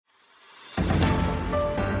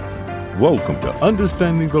Welcome to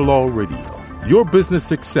Understanding the Law Radio, your business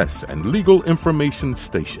success and legal information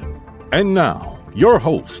station. And now, your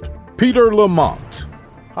host, Peter Lamont.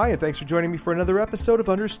 Hi, and thanks for joining me for another episode of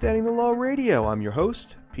Understanding the Law Radio. I'm your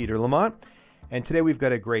host, Peter Lamont, and today we've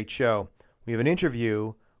got a great show. We have an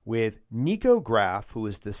interview with Nico Graff, who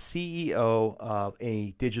is the CEO of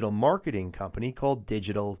a digital marketing company called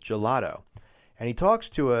Digital Gelato. And he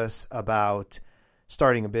talks to us about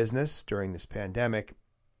starting a business during this pandemic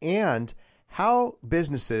and how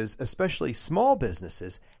businesses, especially small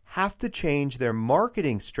businesses, have to change their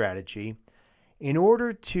marketing strategy in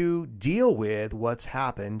order to deal with what's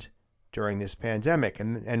happened during this pandemic.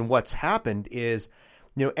 And what's happened is,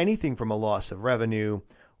 anything from a loss of revenue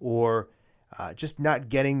or just not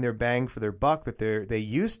getting their bang for their buck that they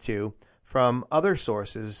used to from other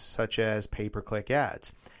sources such as pay-per-click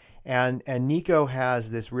ads. And Nico has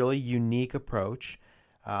this really unique approach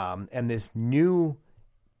and this new,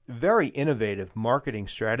 very innovative marketing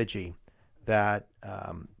strategy that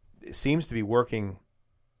seems to be working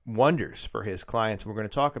wonders for his clients. We're going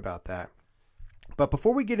to talk about that. But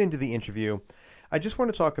before we get into the interview, I just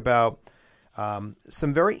want to talk about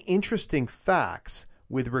some very interesting facts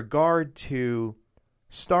with regard to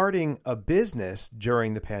starting a business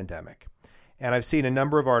during the pandemic. And I've seen a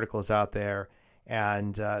number of articles out there,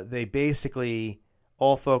 and they basically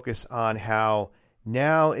all focus on how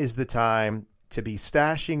now is the time to be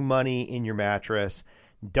stashing money in your mattress.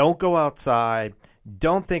 Don't go outside.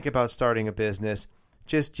 Don't think about starting a business.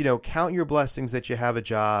 Just, count your blessings that you have a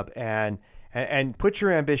job and put your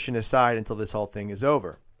ambition aside until this whole thing is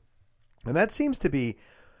over. And that seems to be,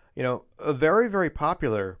 a very, very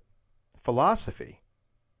popular philosophy.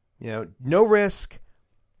 No risk,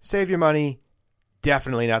 save your money,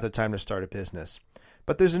 definitely not the time to start a business.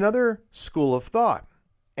 But there's another school of thought.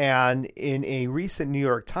 And in a recent New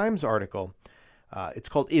York Times article, it's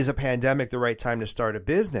called "Is a Pandemic the Right Time to Start a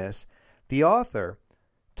Business?" The author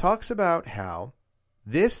talks about how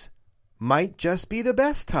this might just be the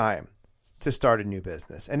best time to start a new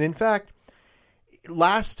business. And in fact,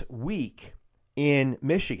 last week in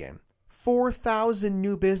Michigan, 4,000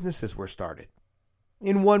 new businesses were started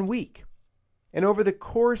in 1 week. And over the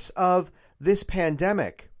course of this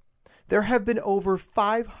pandemic, there have been over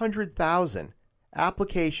 500,000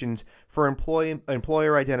 applications for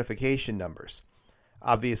employer identification numbers.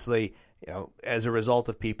 Obviously, as a result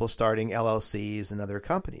of people starting LLCs and other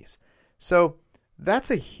companies. So that's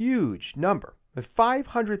a huge number,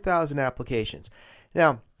 500,000 applications.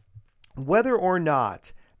 Now, whether or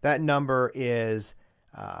not that number is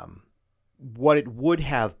what it would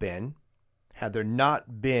have been had there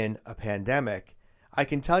not been a pandemic, I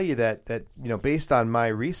can tell you that based on my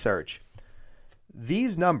research,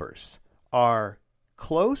 these numbers are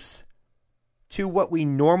close to what we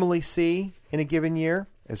normally see in a given year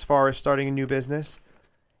as far as starting a new business,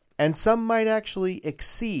 and some might actually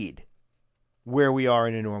exceed where we are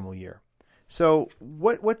in a normal year. So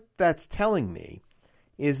what that's telling me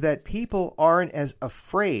is that people aren't as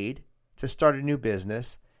afraid to start a new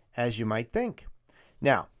business as you might think.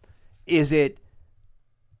 Now, is it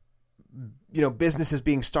businesses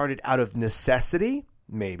being started out of necessity?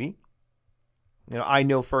 Maybe. I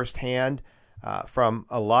know firsthand from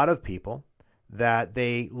a lot of people that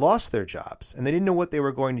they lost their jobs and they didn't know what they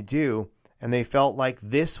were going to do, and they felt like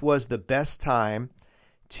this was the best time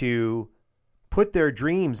to put their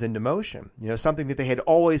dreams into motion. Something that they had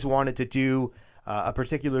always wanted to do, a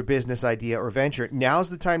particular business idea or venture. Now's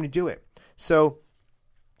the time to do it. So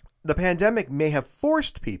the pandemic may have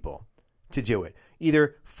forced people to do it.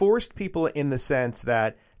 Either forced people in the sense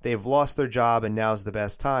that they've lost their job and now's the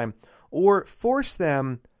best time, or forced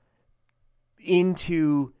them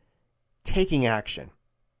into taking action.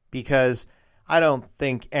 Because I don't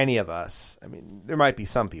think any of us, there might be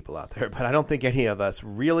some people out there, but I don't think any of us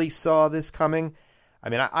really saw this coming.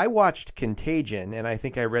 I watched Contagion, and I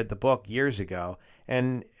think I read the book years ago.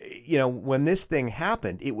 And, when this thing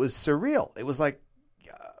happened, it was surreal. It was like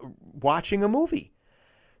watching a movie.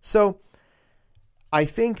 So I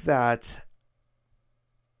think that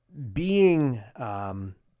being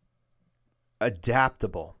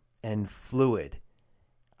adaptable and fluid,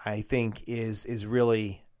 I think is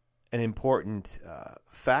really an important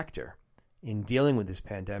factor in dealing with this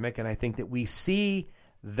pandemic. And I think that we see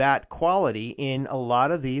that quality in a lot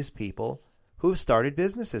of these people who have started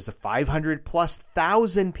businesses. The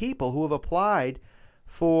 500,000+ people who have applied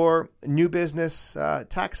for new business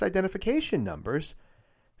tax identification numbers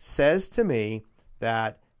says to me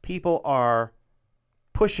that people are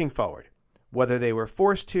pushing forward, whether they were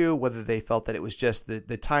forced to, whether they felt that it was just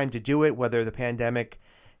the time to do it, whether the pandemic,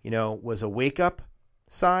 was a wake-up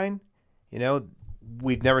sign.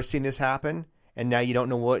 we've never seen this happen, and now you don't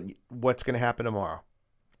know what's going to happen tomorrow.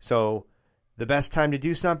 So the best time to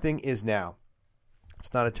do something is now.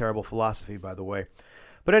 It's not a terrible philosophy, by the way.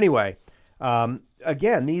 But anyway,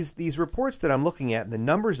 again, these reports that I'm looking at and the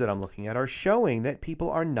numbers that I'm looking at are showing that people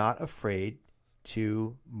are not afraid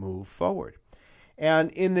to move forward.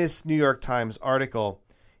 And in this New York Times article,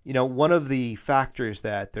 one of the factors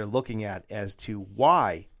that they're looking at as to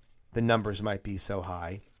why the numbers might be so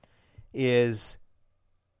high is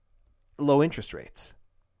low interest rates.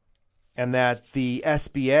 And that the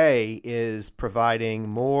SBA is providing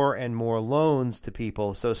more and more loans to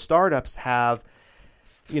people. So startups have,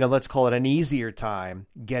 let's call it an easier time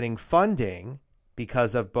getting funding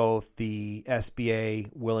because of both the SBA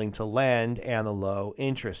willing to lend and the low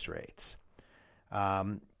interest rates.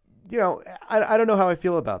 I don't know how I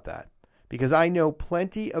feel about that, because I know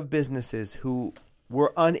plenty of businesses who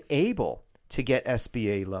were unable to get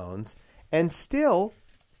SBA loans and still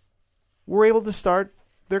were able to start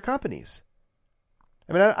their companies.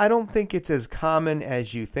 I mean, I don't think it's as common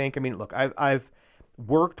as you think. I mean, look, I've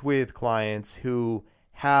worked with clients who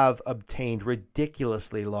have obtained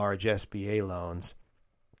ridiculously large SBA loans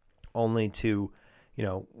only to,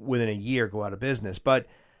 within a year go out of business. But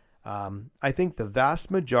I think the vast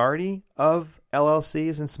majority of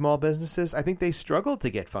LLCs and small businesses, I think they struggle to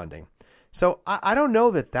get funding. So I don't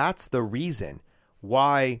know that that's the reason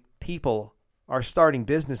why people are starting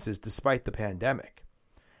businesses despite the pandemic.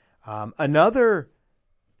 Another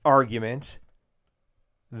argument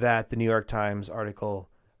that the New York Times article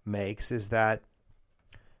makes is that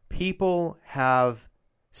people have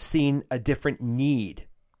seen a different need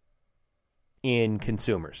in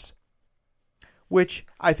consumers, which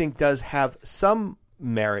I think does have some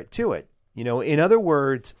merit to it. In other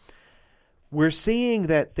words, we're seeing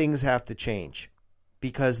that things have to change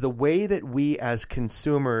because the way that we as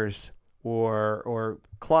consumers or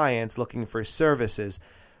clients looking for services,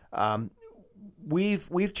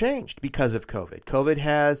 we've changed because of COVID. COVID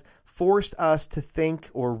has forced us to think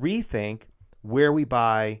or rethink where we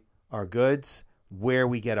buy our goods, where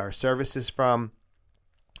we get our services from.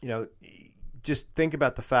 Just think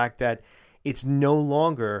about the fact that it's no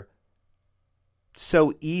longer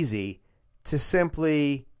so easy to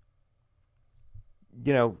simply,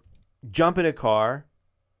 jump in a car,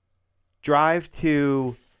 drive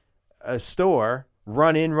to a store,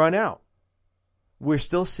 run in, run out. We're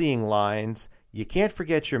still seeing lines. You can't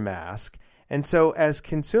forget your mask. And so as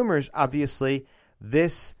consumers, obviously,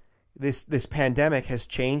 this pandemic has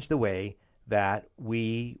changed the way that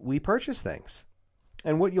we purchase things.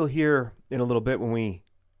 And what you'll hear in a little bit when we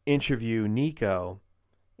interview Nico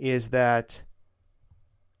is that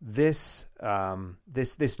this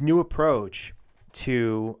new approach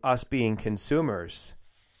to us being consumers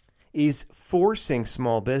is forcing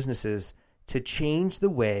small businesses to change the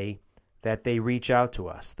way that they reach out to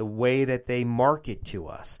us, the way that they market to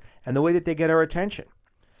us, and the way that they get our attention.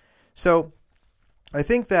 So I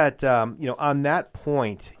think that, on that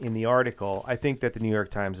point in the article, I think that the New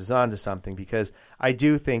York Times is onto something, because I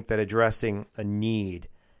do think that addressing a need,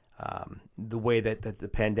 the way that the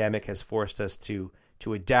pandemic has forced us to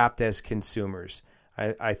adapt as consumers,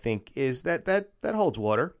 I think is that holds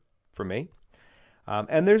water for me.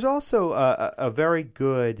 And there's also a very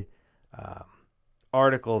good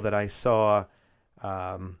article that I saw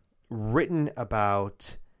written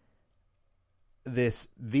about this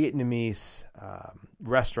Vietnamese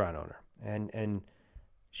restaurant owner, and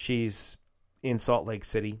she's in Salt Lake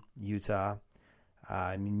City, Utah.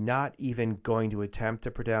 I'm not even going to attempt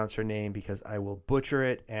to pronounce her name because I will butcher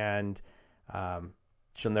it, and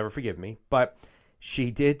she'll never forgive me. But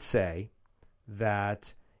she did say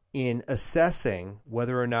that in assessing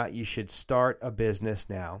whether or not you should start a business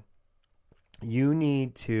now, you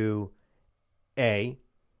need to, A,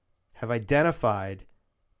 have identified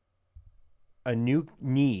a new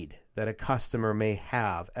need that a customer may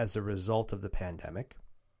have as a result of the pandemic.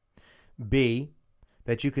 B,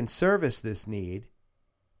 that you can service this need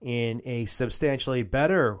in a substantially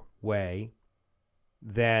better way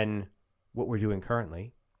than what we're doing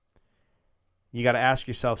currently. You got to ask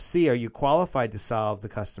yourself, C, are you qualified to solve the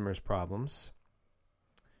customer's problems?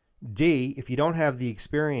 D, if you don't have the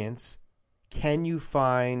experience, can you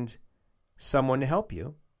find someone to help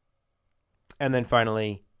you? And then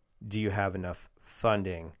finally, do you have enough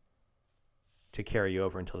funding to carry you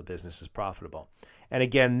over until the business is profitable? And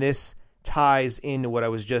again, this ties into what I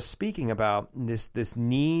was just speaking about, this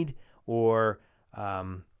need, or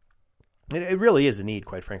it really is a need,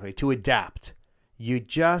 quite frankly, to adapt. You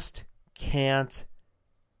just can't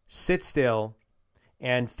sit still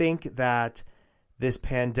and think that this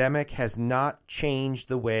pandemic has not changed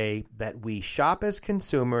the way that we shop as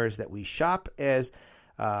consumers, that we shop as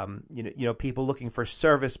people looking for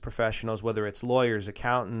service professionals, whether it's lawyers,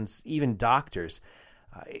 accountants, even doctors.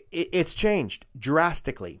 It's changed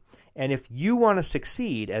drastically. And if you want to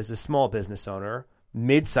succeed as a small business owner,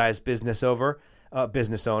 mid-sized business owner,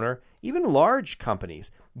 even large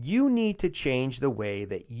companies, you need to change the way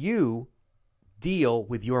that you deal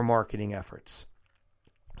with your marketing efforts.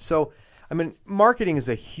 So, marketing is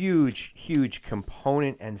a huge, huge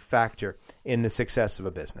component and factor in the success of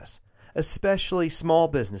a business, especially small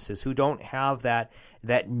businesses who don't have that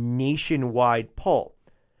nationwide pull.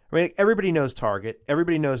 Everybody knows Target,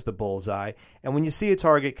 everybody knows the bullseye, and when you see a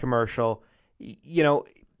Target commercial,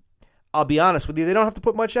 I'll be honest with you, they don't have to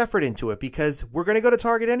put much effort into it because we're going to go to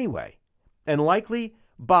Target anyway and likely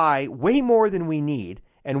buy way more than we need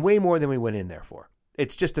and way more than we went in there for.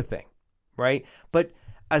 It's just a thing, right? But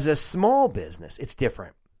as a small business, it's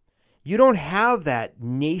different. You don't have that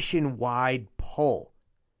nationwide pull.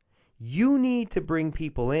 You need to bring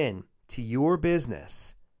people in to your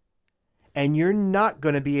business, and you're not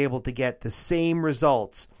going to be able to get the same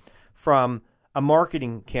results from a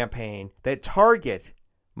marketing campaign that Target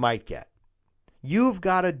might get. You've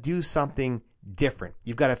got to do something different.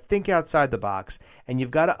 You've got to think outside the box, and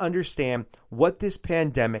you've got to understand what this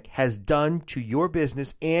pandemic has done to your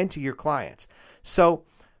business and to your clients. So,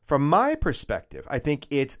 from my perspective, I think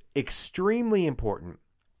it's extremely important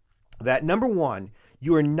that, number one,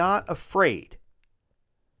 you are not afraid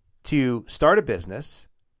to start a business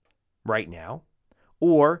right now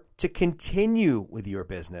or to continue with your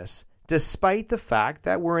business despite the fact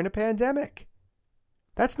that we're in a pandemic.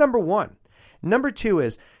 That's number one. Number two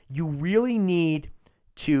is you really need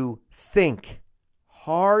to think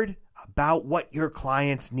hard about what your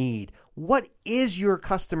clients need. What is your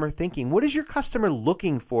customer thinking? What is your customer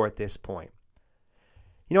looking for at this point?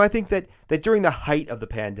 I think that during the height of the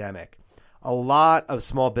pandemic, a lot of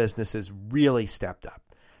small businesses really stepped up.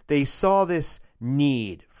 They saw this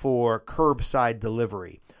need for curbside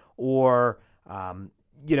delivery or,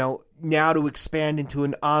 now to expand into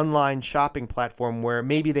an online shopping platform where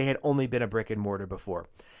maybe they had only been a brick and mortar before.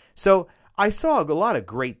 So I saw a lot of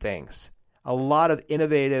great things, a lot of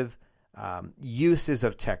innovative uses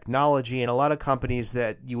of technology, and a lot of companies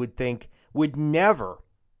that you would think would never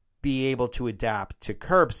be able to adapt to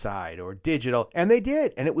curbside or digital, and they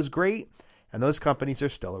did, and it was great, and those companies are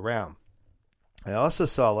still around. I also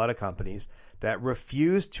saw a lot of companies that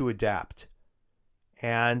refused to adapt,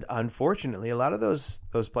 and unfortunately, a lot of those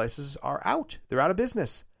places are out. They're out of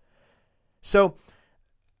business. So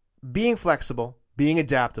being flexible, being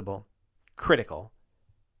adaptable, critical.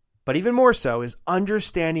 But even more so is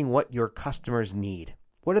understanding what your customers need.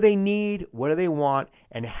 What do they need? What do they want?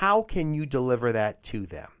 And how can you deliver that to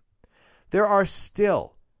them? There are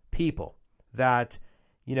still people that,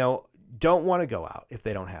 don't want to go out if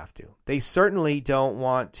they don't have to. They certainly don't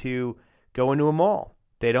want to go into a mall.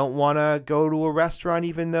 They don't want to go to a restaurant,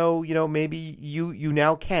 even though, maybe you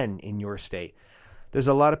now can in your state. There's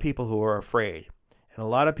a lot of people who are afraid, and a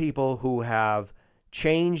lot of people who have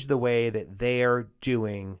changed the way that they're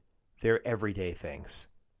doing their everyday things.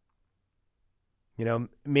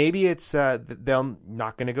 Maybe it's they're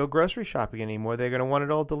not going to go grocery shopping anymore. They're going to want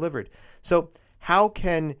it all delivered. So how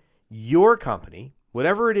can your company,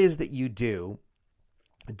 whatever it is that you do,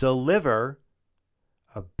 deliver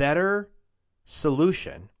a better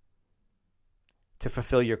solution to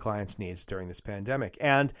fulfill your clients' needs during this pandemic?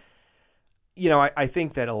 And, I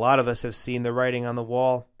think that a lot of us have seen the writing on the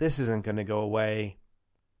wall. This isn't going to go away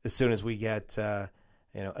as soon as we get, a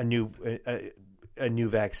new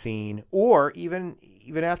vaccine, or even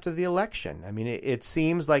after the election. It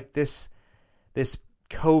seems like this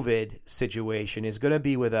COVID situation is going to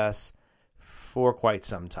be with us for quite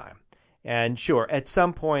some time. And sure, at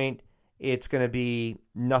some point, it's going to be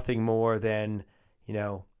nothing more than,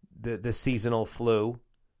 the seasonal flu.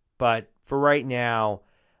 But for right now,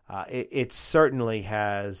 it certainly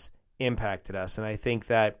has impacted us. And I think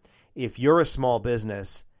that if you're a small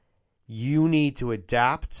business, you need to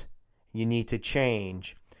adapt, you need to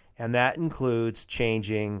change, and that includes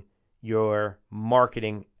changing your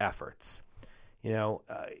marketing efforts.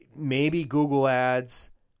 Maybe Google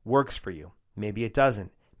Ads works for you. Maybe it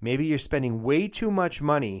doesn't. Maybe you're spending way too much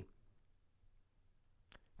money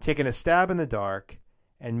taking a stab in the dark,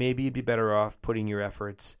 and maybe you'd be better off putting your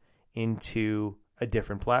efforts into a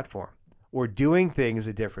different platform or doing things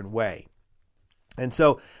a different way. And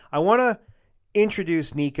so I want to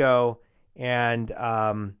introduce Nico and,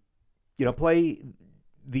 play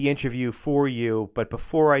the interview for you. But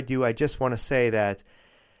before I do, I just want to say that,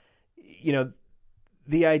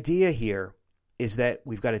 the idea here is that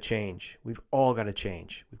we've got to change. We've all got to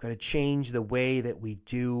change. We've got to change the way that we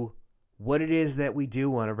do what it is that we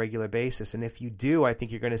do on a regular basis. And if you do, I think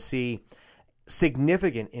you're going to see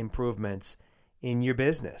significant improvements in your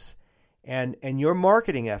business. And your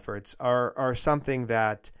marketing efforts are something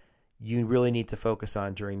that you really need to focus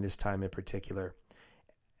on during this time in particular.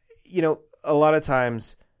 You know, a lot of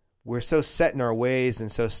times we're so set in our ways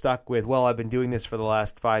and so stuck with, well, I've been doing this for the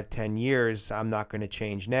last 5-10 years. I'm not going to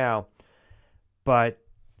change now. But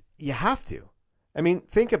you have to. I mean,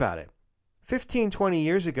 think about it. 15-20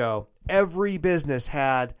 years ago, every business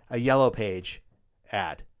had a Yellow Page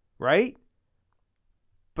ad, right?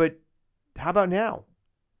 But how about now?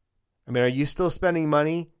 I mean, are you still spending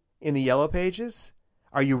money in the Yellow Pages?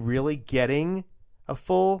 Are you really getting a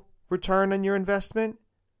full return on your investment?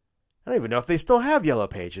 I don't even know if they still have Yellow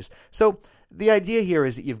Pages. So the idea here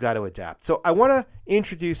is that you've got to adapt. So I want to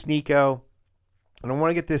introduce Nico, and I want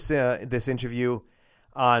to get this interview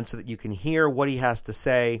on so that you can hear what he has to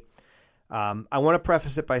say. I want to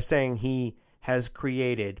preface it by saying he has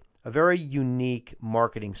created a very unique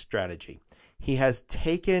marketing strategy. He has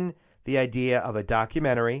taken the idea of a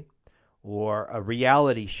documentary or a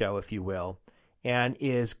reality show, if you will, and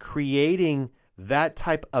is creating that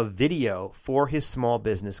type of video for his small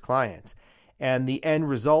business clients. And the end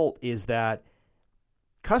result is that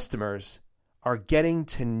customers are getting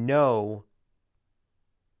to know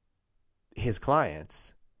his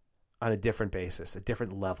clients on a different basis, a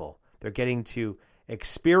different level. They're getting to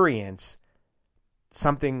experience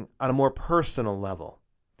something on a more personal level.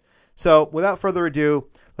 So without further ado,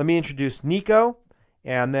 let me introduce Nico,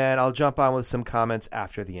 and then I'll jump on with some comments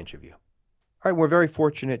after the interview. All right, we're very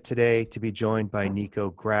fortunate today to be joined by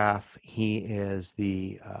Nico Graff. He is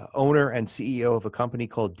the owner and CEO of a company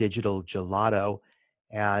called Digital Gelato,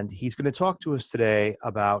 and he's going to talk to us today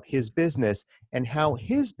about his business and how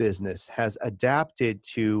his business has adapted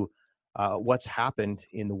to what's happened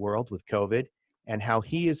in the world with COVID and how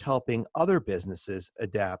he is helping other businesses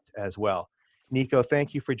adapt as well. Nico,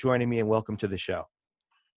 thank you for joining me and welcome to the show.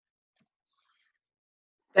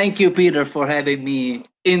 Thank you, Peter, for having me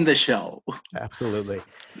in the show. Absolutely.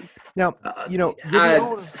 Now, you know,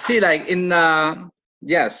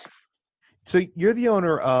 yes. So you're the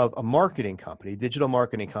owner of a marketing company, digital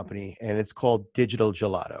marketing company, and it's called Digital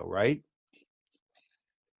Gelato, right?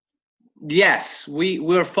 Yes,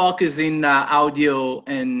 we're focusing audio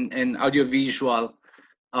and audiovisual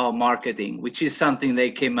marketing, which is something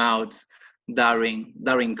that came out during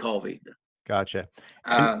COVID. Gotcha.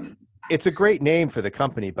 It's a great name for the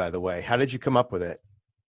company, by the way. How did you come up with it?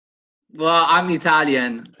 Well, I'm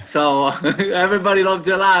Italian, so everybody loves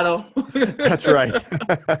gelato. That's right.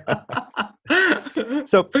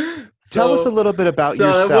 So tell us a little bit about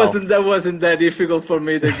yourself. That wasn't that difficult for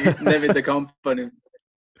me to name the company.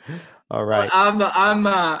 All right.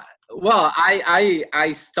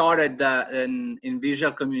 I started in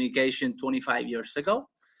visual communication 25 years ago.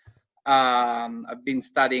 I've been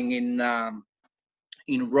studying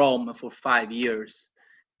in Rome for 5 years,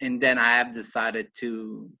 and then I have decided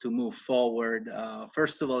to move forward.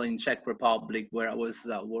 First of all, in Czech Republic, where I was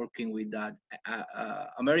working with that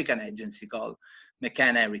American agency called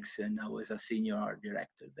McCann Erickson. I was a senior art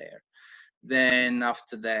director there. Then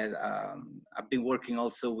after that, I've been working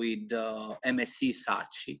also with MSC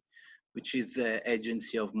Saatchi, which is the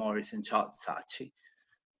agency of Morris and Charles Saatchi.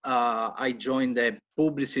 I joined the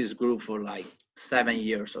Publicis group for like 7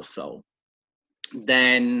 years or so.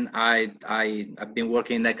 Then I've been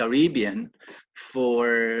working in the Caribbean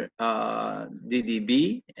for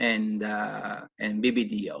DDB and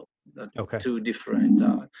BBDO, okay. Two different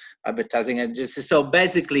advertising agencies. So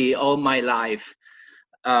basically, all my life,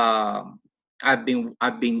 I've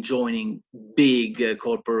been joining big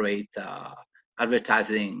corporate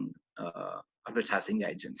advertising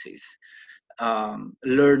agencies.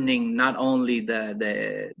 Learning not only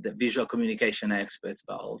the visual communication experts,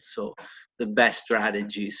 but also the best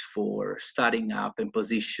strategies for starting up and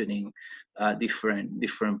positioning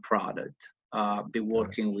different product. Been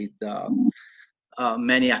working with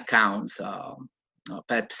many accounts,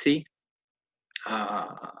 Pepsi.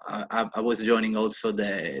 I was joining also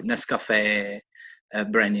the Nescafe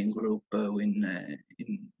branding group in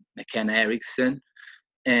McCann Erickson.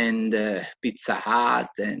 And Pizza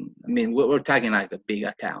Hut, and I mean we're talking like a big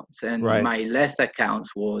accounts. And right. My last account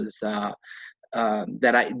was that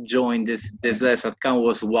I joined. This last account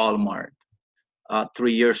was Walmart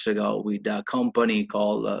 3 years ago with a company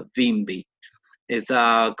called Vimby. It's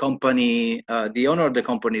a company. The owner of the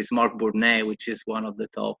company is Mark Burnett, which is one of the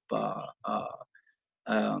top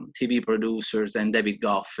TV producers, and David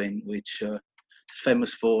Goffin, which is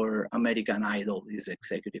famous for American Idol. He's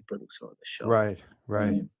executive producer of the show. Right.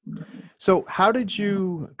 So how did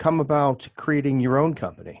you come about creating your own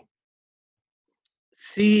company?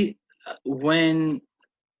 See, when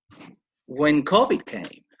COVID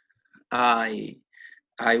came, I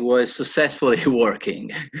was successfully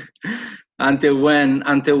working until when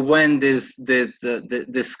this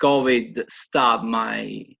COVID stopped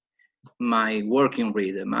my working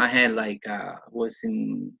rhythm. I had was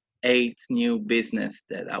in 8 new business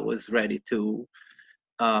that I was ready to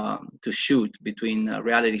shoot between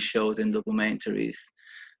reality shows and documentaries.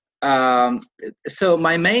 So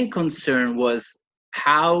my main concern was,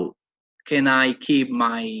 how can I keep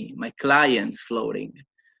my clients floating,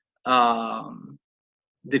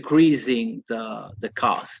 decreasing the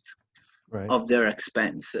cost of their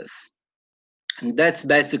expenses. And that's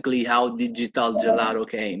basically how Digital Gelato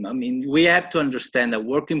came. I mean, we have to understand that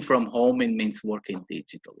working from home, it means working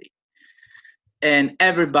digitally. And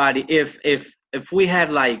everybody, if we have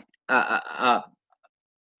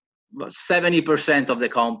 70% of the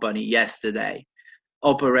company yesterday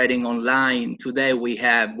operating online, today we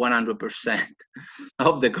have 100%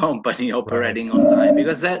 of the company operating online,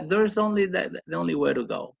 because there's only the only way to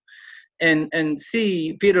go. And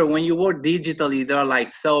see, Peter, when you work digitally, there are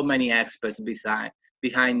so many aspects behind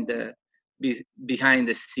the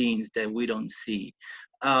scenes that we don't see.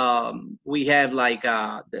 We have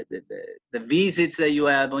the visits that you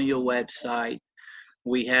have on your website.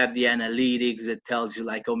 We have the analytics that tells you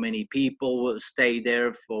how many people will stay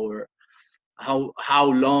there for how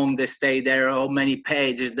long they stay there, how many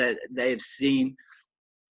pages that they've seen.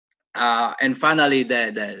 And finally,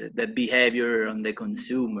 the behavior on the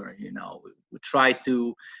consumer. We try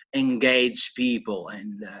to engage people,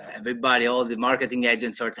 and everybody, all the marketing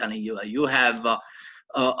agents are telling you, you have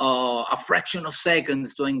a fraction of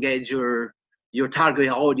seconds to engage your target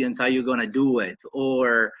audience. Are you gonna do it?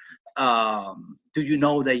 Or do you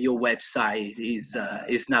know that your website is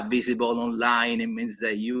not visible online? It means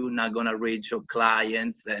that you're not gonna reach your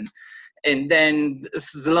clients. And then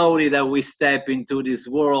slowly that we step into this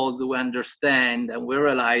world, we understand and we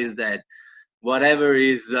realize that whatever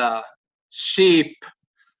is cheap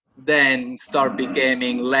then start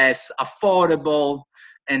becoming less affordable.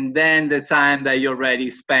 And then the time that you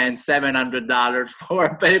already spend $700 for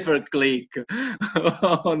a pay-per-click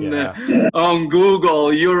on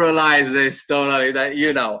Google, you realize this totally that,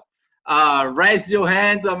 raise your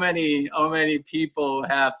hands how many people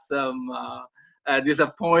have some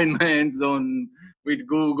disappointments with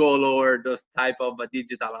Google or those type of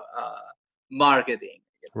digital marketing.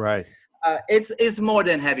 Right. It's more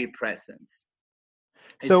than heavy presence.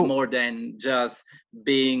 It's more than just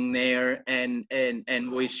being there and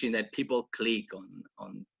wishing that people click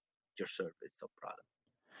on your service or product.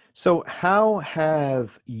 So how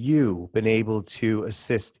have you been able to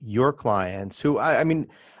assist your clients who, I mean,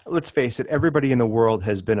 let's face it, everybody in the world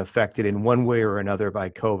has been affected in one way or another by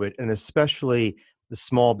COVID, and especially the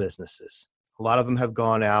small businesses. A lot of them have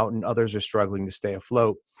gone out and others are struggling to stay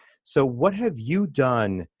afloat. So what have you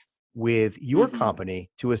done with your company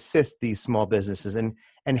to assist these small businesses, and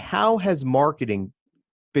how has marketing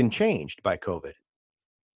been changed by COVID?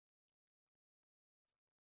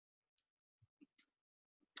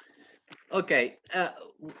 Okay,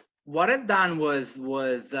 what I've done was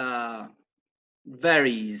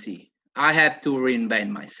very easy. I had to reinvent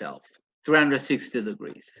myself 360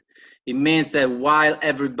 degrees. It means that while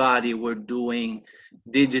everybody were doing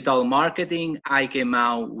digital marketing, I came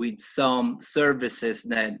out with some services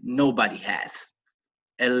that nobody has,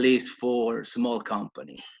 at least for small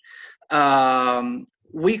companies.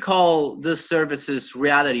 We call these services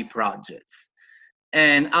reality projects.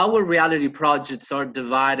 And our reality projects are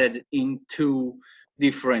divided into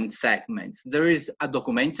different segments. There is a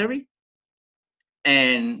documentary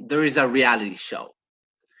and there is a reality show.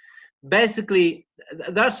 Basically,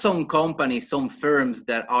 there are some companies, some firms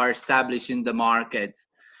that are established in the market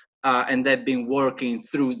and they've been working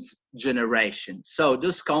through generations. So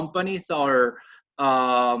those companies are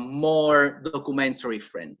more documentary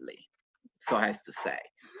friendly, so I have to say.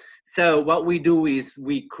 So what we do is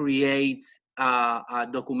we create a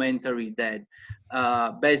documentary that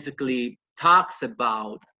basically talks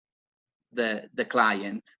about the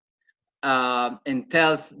client and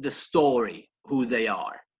tells the story, who they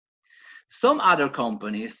are. Some other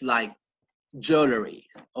companies like jewelry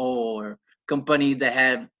or companies that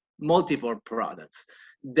have multiple products,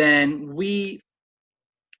 then we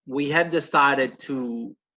have decided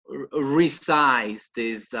to resize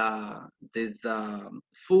this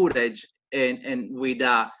footage and with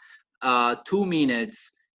a 2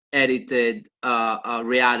 minutes edited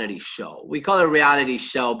reality show. We call it a reality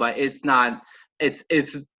show, but it's not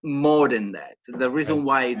it's more than that. The reason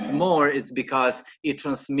why it's more is because it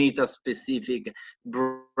transmits a specific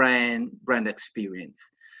brand experience,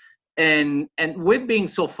 and we've been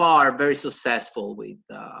so far very successful with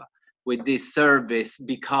this service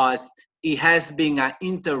because it has been an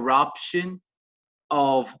interruption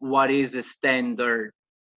of what is a standard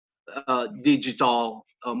digital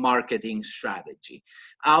marketing strategy.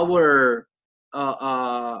 Our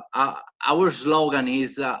slogan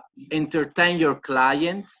is entertain your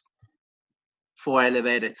clients for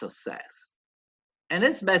elevated success, and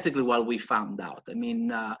that's basically what we found out. I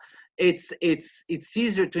mean, it's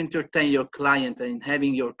easier to entertain your client and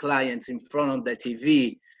having your clients in front of the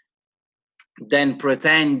TV than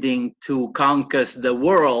pretending to conquer the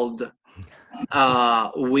world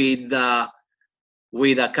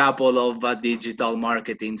with a couple of digital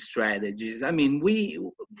marketing strategies. I mean,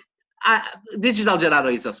 Digital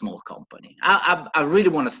Gelato is a small company. I really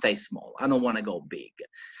want to stay small. I don't want to go big.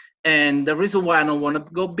 And the reason why I don't want to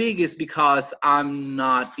go big is because I'm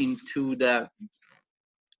not into the,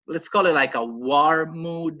 let's call it like a war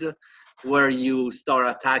mood where you start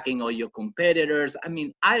attacking all your competitors. I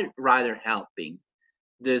mean, I'd rather helping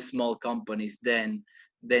the small companies than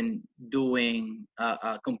doing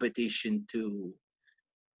a competition to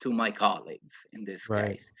my colleagues in this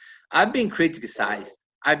case. I've been criticized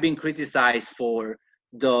for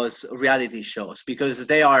those reality shows because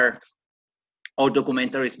they are, or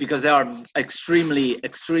documentaries, because they are extremely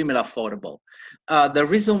affordable. The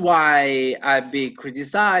reason why I've been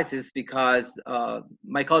criticized is because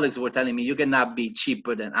my colleagues were telling me you cannot be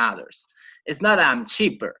cheaper than others. It's not that I'm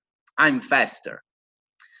cheaper, I'm faster.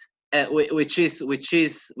 Which is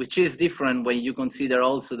different when you consider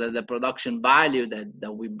also that the production value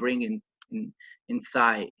that we bring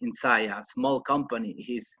inside a small company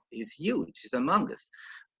is huge. It's humongous.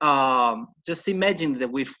 Just imagine that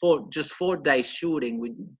with 4 days shooting,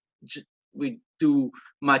 we do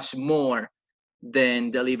much more than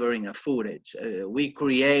delivering a footage. We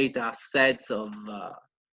create a set of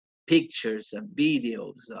pictures,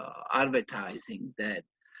 videos, advertising that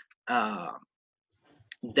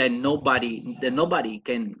nobody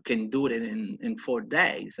can do it in 4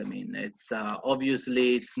 days. I mean, it's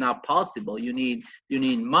obviously it's not possible. You need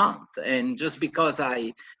months. And just because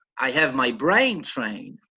I have my brain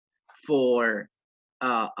trained for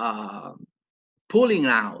pulling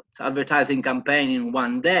out advertising campaign in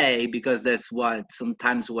 1 day, because that's what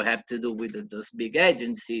sometimes we have to do with those big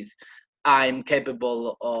agencies, I'm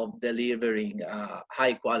capable of delivering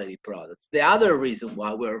high quality products. The other reason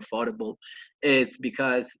why we're affordable is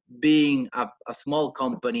because being a small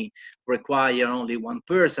company requires only one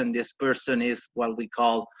person. This person is what we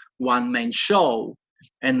call one man show,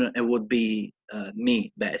 and it would be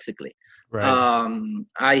me basically.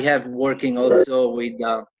 I have working also with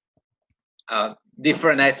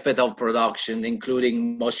different aspects of production,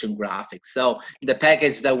 including motion graphics. So the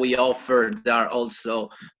package that we offer, there are also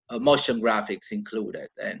motion graphics included.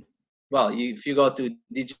 And well, if you go to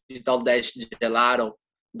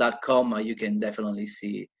digital-gelato.com, you can definitely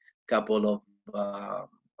see a couple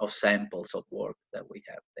of samples of work that we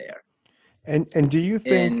have there. And do you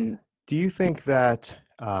think that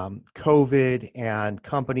COVID and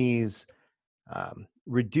companies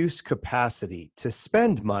reduce capacity to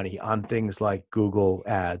spend money on things like Google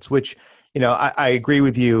ads, which, I agree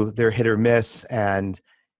with you, they're hit or miss, and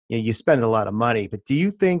you spend a lot of money. But do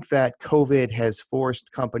you think that COVID has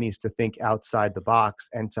forced companies to think outside the box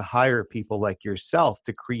and to hire people like yourself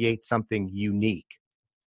to create something unique?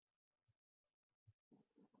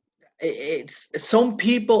 It's some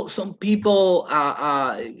people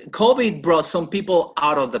COVID brought some people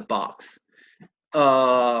out of the box.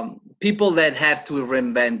 People that had to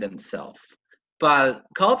reinvent themselves. But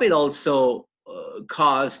COVID also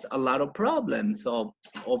caused a lot of problems of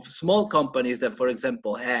small companies that, for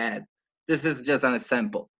example, had, this is just an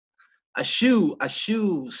example, a shoe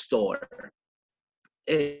store.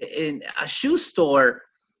 In a shoe store,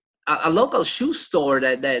 a local shoe store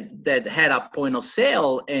that had a point of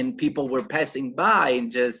sale, and people were passing by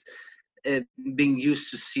and just being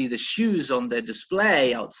used to see the shoes on the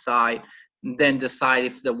display outside, then decide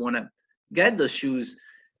if they want to get the shoes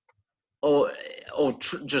or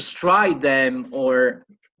just try them or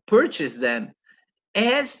purchase them.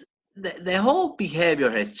 As the whole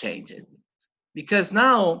behavior has changed, because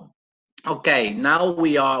now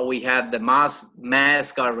we have the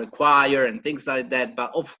mask are required and things like that.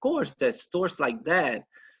 But of course, that stores like that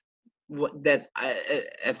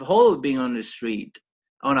have all been on the street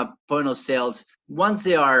on a point of sales, once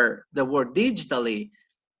they work digitally,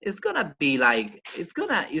 it's gonna be like it's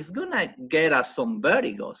gonna get us some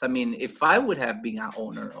vertigos. I mean, if I would have been an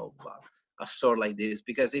owner of a store like this,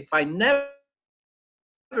 because if I never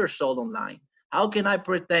sold online, how can I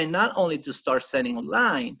pretend not only to start selling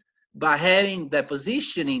online, but having the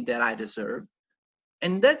positioning that I deserve?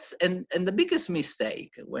 And that's and the biggest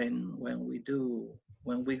mistake when we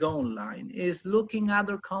go online is looking at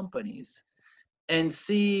other companies and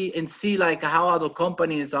see like how other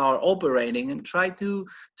companies are operating and try to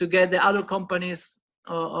get the other companies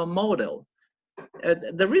model.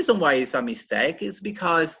 The reason why it's a mistake is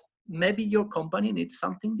because maybe your company needs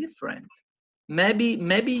something different. Maybe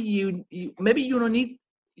you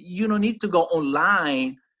don't need to go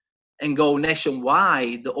online and go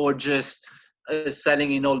nationwide, or just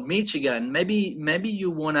selling in Old Michigan. Maybe you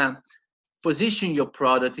wanna position your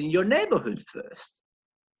product in your neighborhood first.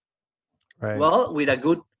 Right. Well, with a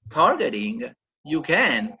good targeting, you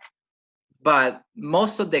can, but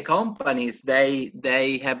most of the companies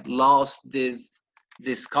they have lost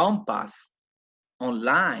this compass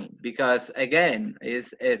online, because again, it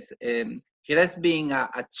has been a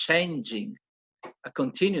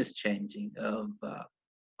continuous changing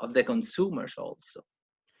of the consumers also.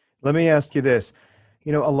 Let me ask you this. A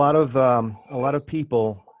lot of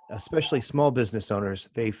people, especially small business owners,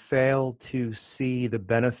 they fail to see the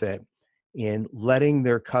benefit in letting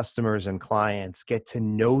their customers and clients get to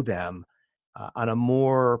know them on a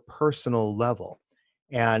more personal level.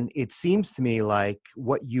 And it seems to me like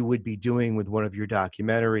what you would be doing with one of your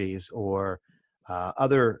documentaries or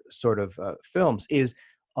other sort of films is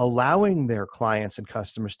allowing their clients and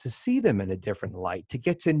customers to see them in a different light, to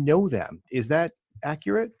get to know them. Is that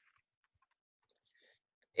accurate?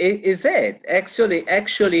 Is it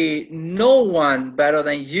actually no one better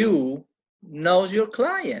than you knows your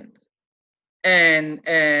client, and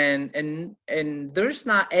there's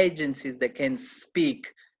not agencies that can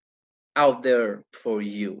speak out there for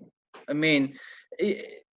you. I mean,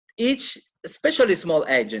 each, especially small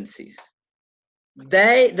agencies,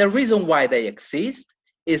 the reason why they exist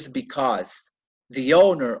is because the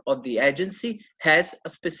owner of the agency has a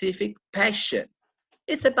specific passion.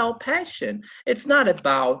 It's about passion. It's not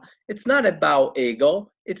about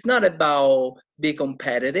ego. It's not about be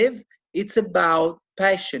competitive. It's about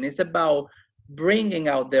passion. It's about bringing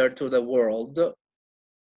out there to the world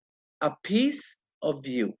a piece of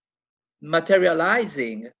you,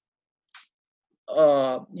 materializing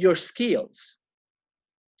your skills.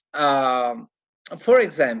 For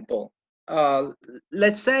example,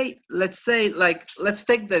 let's take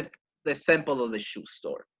the sample of the shoe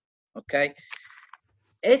store. Okay,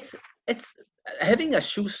 it's having a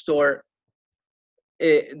shoe store,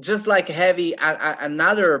 just like having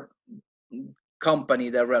another company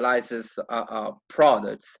that realizes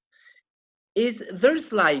products.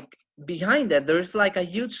 There's like behind that, there's like a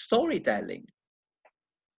huge storytelling,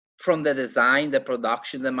 from the design, the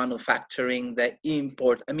production, the manufacturing, the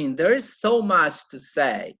import. I mean, there is so much to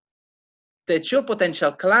say that your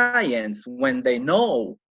potential clients, when they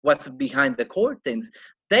know what's behind the curtains,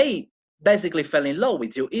 they basically fell in love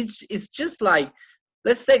with you. It's just like,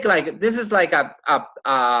 let's take like, this is like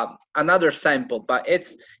another sample, but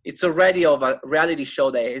it's already of a reality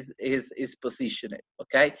show that is positioned.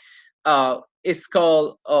 Okay, it's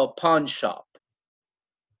called Pawn Shop.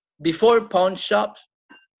 Before Pawn Shop,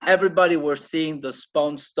 everybody were seeing those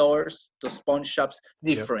pawn stores, those pawn shops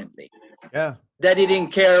differently. Yep. Yeah. They didn't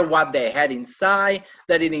care what they had inside.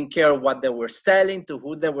 They didn't care what they were selling, to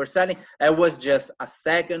who they were selling. It was just a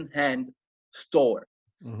second-hand store.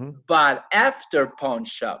 Mm-hmm. But after Pawn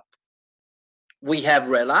Shop, we have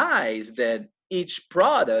realized that each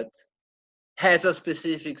product has a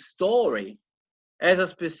specific story, has a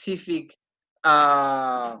specific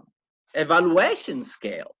evaluation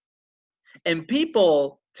scale. And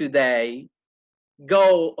people today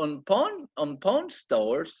go on pawn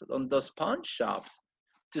stores, on those pawn shops,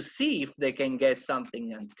 to see if they can get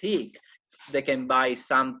something antique, if they can buy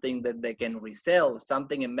something that they can resell,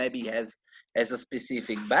 something that maybe has a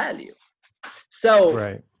specific value. So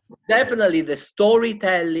right. Definitely the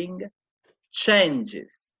storytelling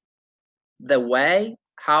changes the way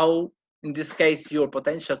how, in this case, your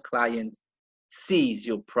potential client sees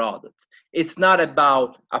your product. It's not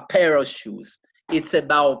about a pair of shoes. It's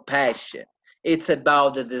about passion. It's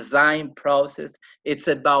about the design process. It's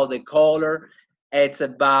about the color. It's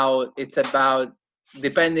about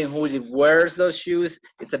depending who wears those shoes.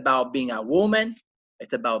 It's about being a woman.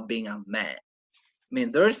 It's about being a man. I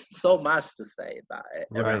mean, there's so much to say about it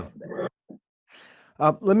around there.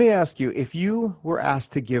 Let me ask you, if you were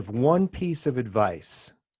asked to give one piece of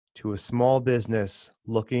advice to a small business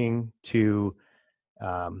looking to,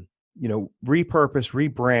 repurpose,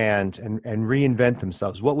 rebrand, and reinvent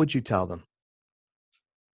themselves, what would you tell them?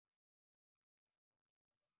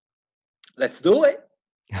 Let's do it.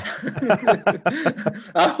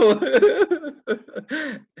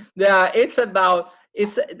 Yeah, it's the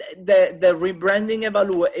rebranding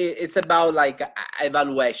it's about like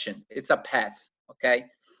evaluation. It's a path, okay?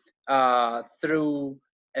 Through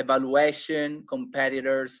evaluation,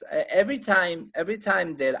 competitors. Every time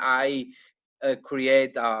that I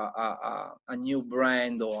create a new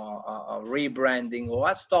brand or a rebranding or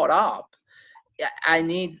a startup, I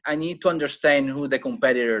need to understand who the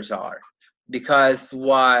competitors are, because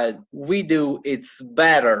what we do it's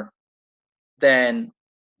better than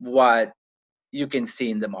what you can see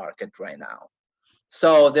in the market right now.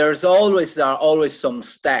 So there are always some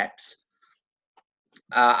steps.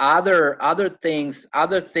 Other things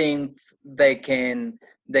they can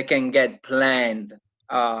get planned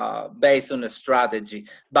based on a strategy,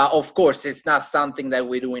 but of course it's not something that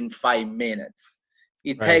we do in 5 minutes.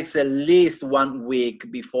 It Right. takes at least 1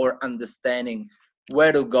 week before understanding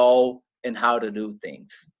where to go and how to do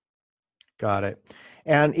things. Got it.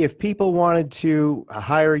 And if people wanted to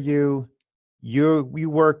hire you, you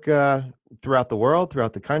work throughout the world,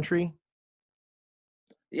 throughout the country?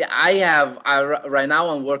 Yeah, right now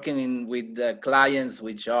I'm working with the clients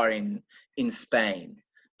which are in Spain,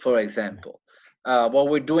 for example. What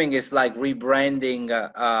we're doing is like rebranding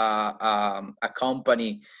a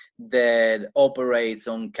company that operates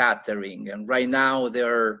on catering, and right now they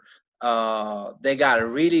got a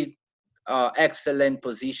really excellent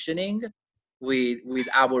positioning with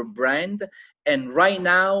our brand, and right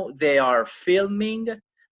now they are filming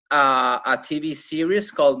a TV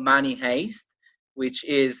series called Money Heist, which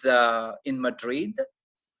is in Madrid.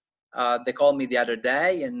 They called me the other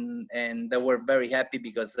day, and they were very happy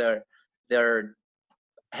because they're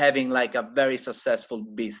having like a very successful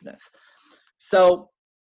business. So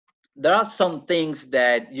there are some things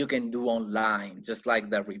that you can do online, just like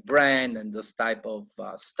the rebrand and those type of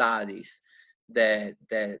studies that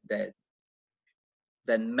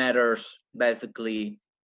matters basically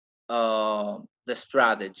the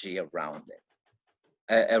strategy around it,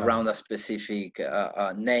 around a specific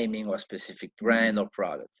naming or specific brand or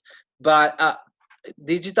products. But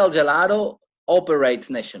Digital Gelato operates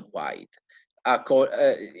nationwide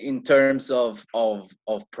in terms of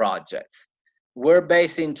projects. We're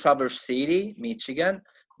based in Traverse City, Michigan,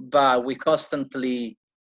 but we constantly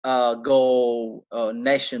go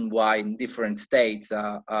nationwide in different states.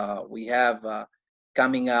 We have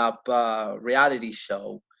coming up reality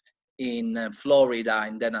show in Florida,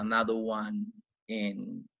 and then another one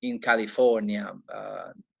in California,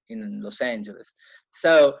 in Los Angeles.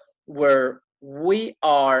 So we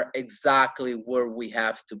are exactly where we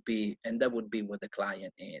have to be, and that would be where the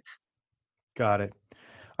client is. Got it.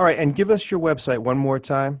 All right, and give us your website one more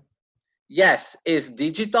time. Yes, it's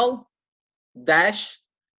digital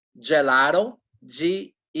gelato,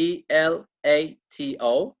 GELATO,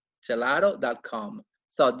 gelato.com.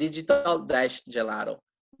 So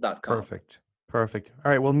digital-gelato.com. Perfect.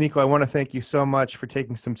 All right. Well, Nico, I want to thank you so much for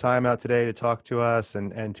taking some time out today to talk to us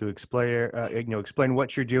and to explain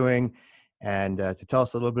what you're doing, and to tell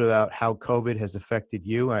us a little bit about how COVID has affected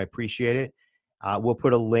you. I appreciate it. We'll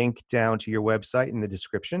put a link down to your website in the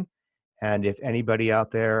description. And if anybody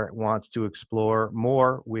out there wants to explore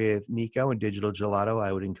more with Nico and Digital Gelato,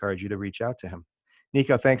 I would encourage you to reach out to him.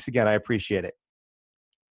 Nico, thanks again. I appreciate it.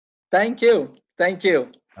 Thank you.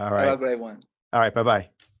 All right. Have a great one. All right. Bye-bye.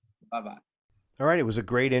 Bye-bye. All right. It was a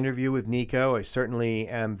great interview with Nico. I certainly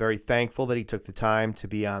am very thankful that he took the time to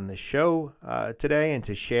be on the show today and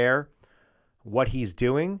to share what he's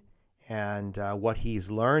doing and what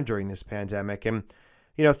he's learned during this pandemic. And,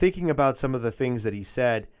 thinking about some of the things that he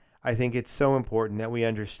said, I think it's so important that we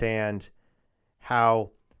understand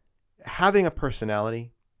how having a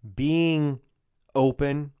personality, being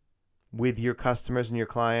open with your customers and your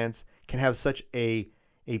clients can have such a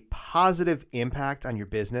positive impact on your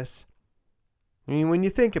business. I mean, when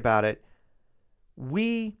you think about it,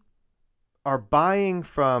 we are buying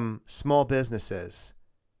from small businesses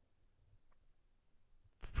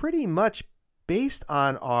pretty much based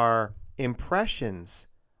on our impressions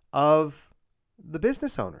of the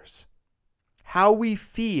business owners, how we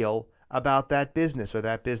feel about that business or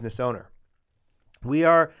that business owner. We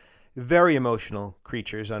are very emotional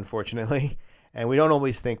creatures, unfortunately, and we don't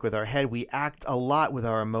always think with our head. We act a lot with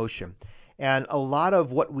our emotion. And a lot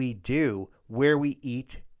of what we do, where we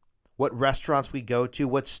eat, what restaurants we go to,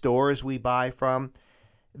 what stores we buy from,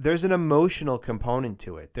 there's an emotional component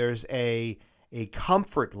to it. There's a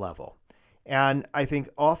comfort level. And I think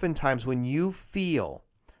oftentimes when you feel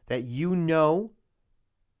that you know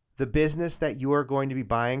the business that you are going to be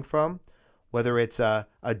buying from, whether it's a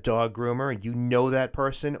dog groomer and you know that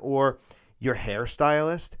person, or your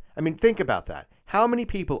hairstylist, I mean, think about that. How many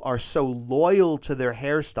people are so loyal to their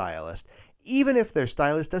hairstylist, even if their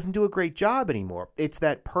stylist doesn't do a great job anymore? It's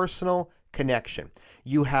that personal connection.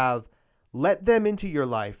 You have let them into your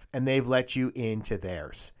life and they've let you into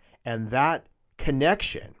theirs. And that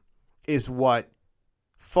connection is what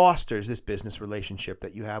fosters this business relationship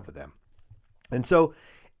that you have with them. And so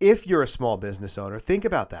if you're a small business owner, think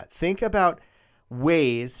about that. Think about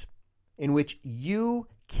ways in which you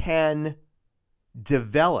can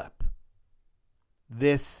develop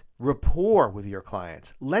this rapport with your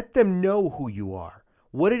clients. Let them know who you are,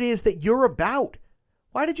 what it is that you're about.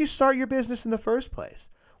 Why did you start your business in the first place?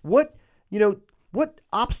 What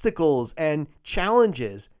obstacles and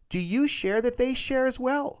challenges do you share that they share as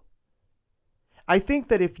well? I think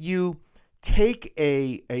that if you take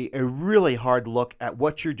a really hard look at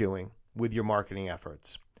what you're doing with your marketing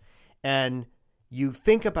efforts, and you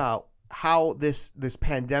think about how this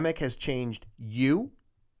pandemic has changed you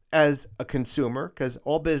as a consumer, because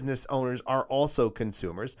all business owners are also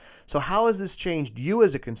consumers. So how has this changed you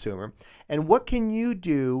as a consumer? And what can you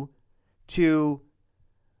do to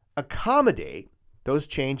accommodate those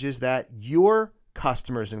changes that your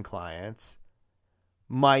customers and clients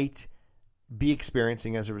might be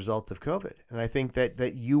experiencing as a result of COVID? And I think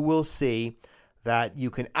that you will see that you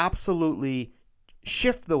can absolutely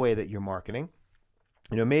shift the way that you're marketing.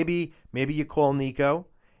 Maybe you call Nico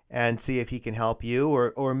and see if he can help you,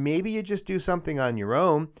 or maybe you just do something on your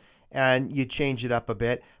own and you change it up a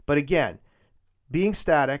bit. But again, being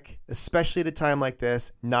static, especially at a time like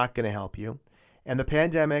this, not going to help you. And the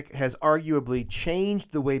pandemic has arguably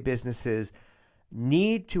changed the way businesses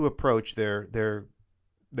need to approach their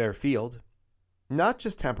field, not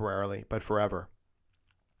just temporarily, but forever.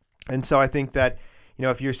 And so I think that,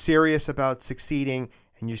 if you're serious about succeeding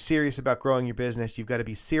and you're serious about growing your business, you've got to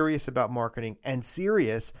be serious about marketing and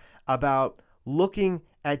serious about looking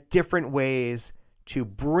at different ways to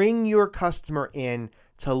bring your customer in,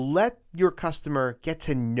 to let your customer get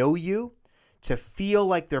to know you, to feel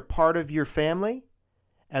like they're part of your family,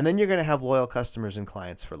 and then you're going to have loyal customers and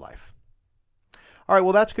clients for life. All right,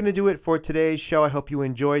 well, that's going to do it for today's show. I hope you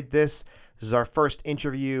enjoyed this. This is our first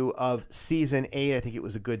interview of Season 8. I think it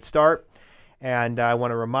was a good start. And I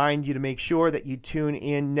want to remind you to make sure that you tune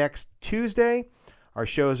in next Tuesday. Our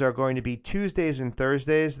shows are going to be Tuesdays and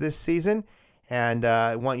Thursdays this season. And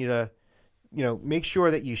I want you to, make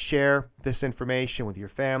sure that you share this information with your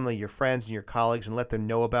family, your friends, and your colleagues, and let them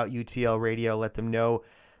know about UTL Radio. Let them know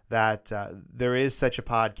that there is such a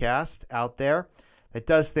podcast out there that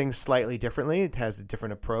does things slightly differently. It has a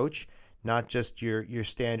different approach, not just your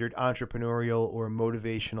standard entrepreneurial or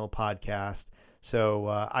motivational podcast. So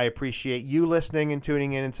I appreciate you listening and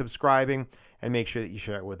tuning in and subscribing, and make sure that you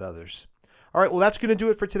share it with others. All right, well, that's going to do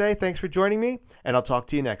it for today. Thanks for joining me, and I'll talk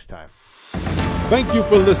to you next time. Thank you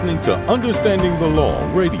for listening to Understanding the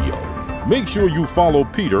Law Radio. Make sure you follow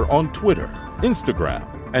Peter on Twitter,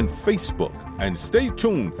 Instagram, and Facebook, and stay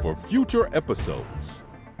tuned for future episodes.